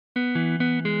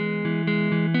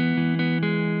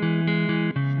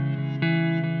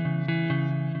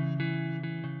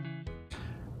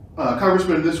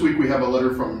Congressman, this week we have a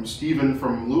letter from Stephen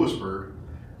from Lewisburg,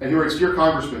 and he writes, "Dear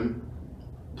Congressman,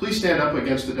 please stand up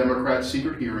against the Democrats'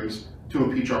 secret hearings to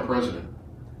impeach our president.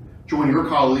 Join your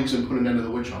colleagues and put an end to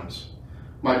the witch hunts.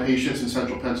 My patients in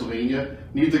central Pennsylvania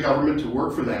need the government to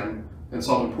work for them and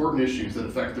solve important issues that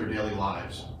affect their daily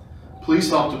lives. Please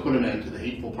help to put an end to the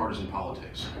hateful partisan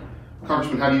politics."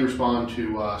 Congressman, how do you respond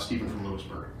to Stephen from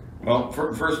Lewisburg? Well,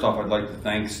 first off, I'd like to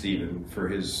thank Stephen for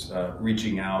his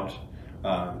reaching out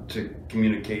to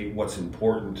communicate what's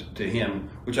important to him,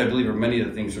 which I believe are many of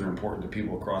the things that are important to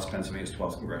people across Pennsylvania's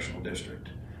 12th Congressional District.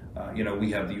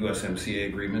 We have the USMCA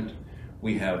agreement.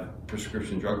 We have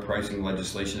prescription drug pricing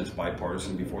legislation that's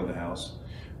bipartisan before the House.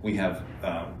 We have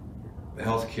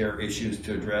health care issues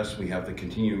to address. We have the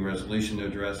continuing resolution to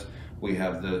address. We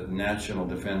have the National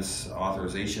Defense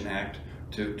Authorization Act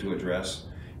to address.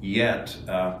 Yet,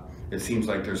 it seems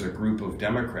like there's a group of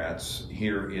Democrats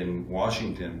here in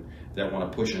Washington that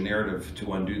want to push a narrative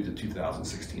to undo the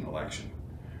 2016 election.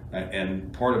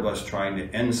 And part of us trying to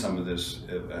end some of this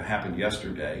happened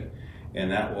yesterday,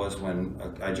 and that was when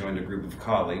I joined a group of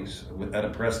colleagues at a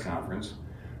press conference,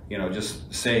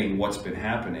 just saying what's been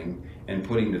happening and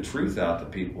putting the truth out to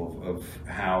people of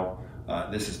how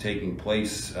this is taking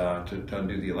place to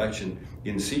undo the election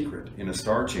in secret in a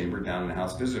star chamber down in the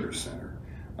House Visitor Center.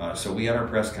 So we had our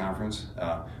press conference.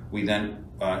 We then,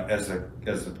 as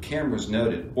the cameras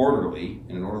noted,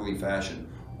 in an orderly fashion,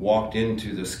 walked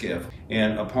into the SCIF.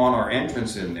 And upon our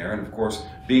entrance in there, and of course,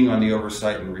 being on the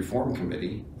Oversight and Reform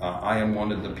Committee, I am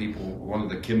one of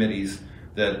the committees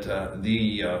that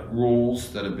the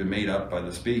rules that have been made up by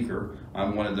the Speaker,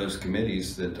 I'm one of those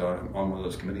committees that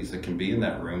can be in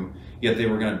that room. Yet they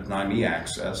were going to deny me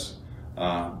access.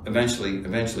 Eventually,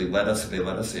 they let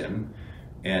us in.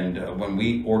 And when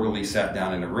we orderly sat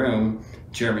down in a room,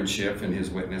 Chairman Schiff and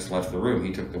his witness left the room.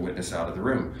 He took the witness out of the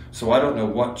room. So I don't know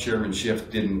what Chairman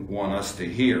Schiff didn't want us to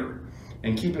hear.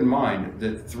 And keep in mind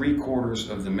that 3/4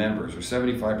 of the members, or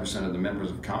 75% of the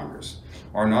members of Congress,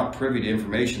 are not privy to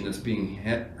information that's being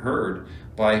heard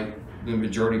by the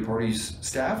majority party's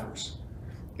staffers.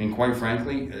 And quite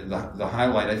frankly, the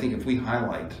highlight, I think if we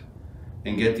highlight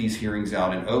and get these hearings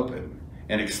out and open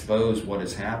and expose what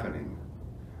is happening,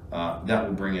 that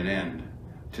will bring an end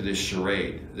to this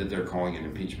charade that they're calling an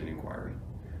impeachment inquiry.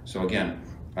 So again,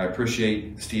 I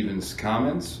appreciate Stephen's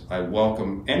comments. I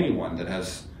welcome anyone that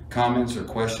has comments or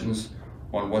questions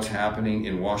on what's happening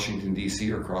in Washington,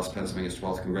 D.C. or across Pennsylvania's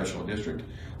 12th Congressional District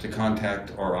to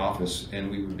contact our office, and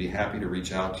we would be happy to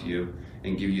reach out to you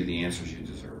and give you the answers you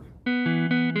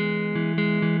deserve.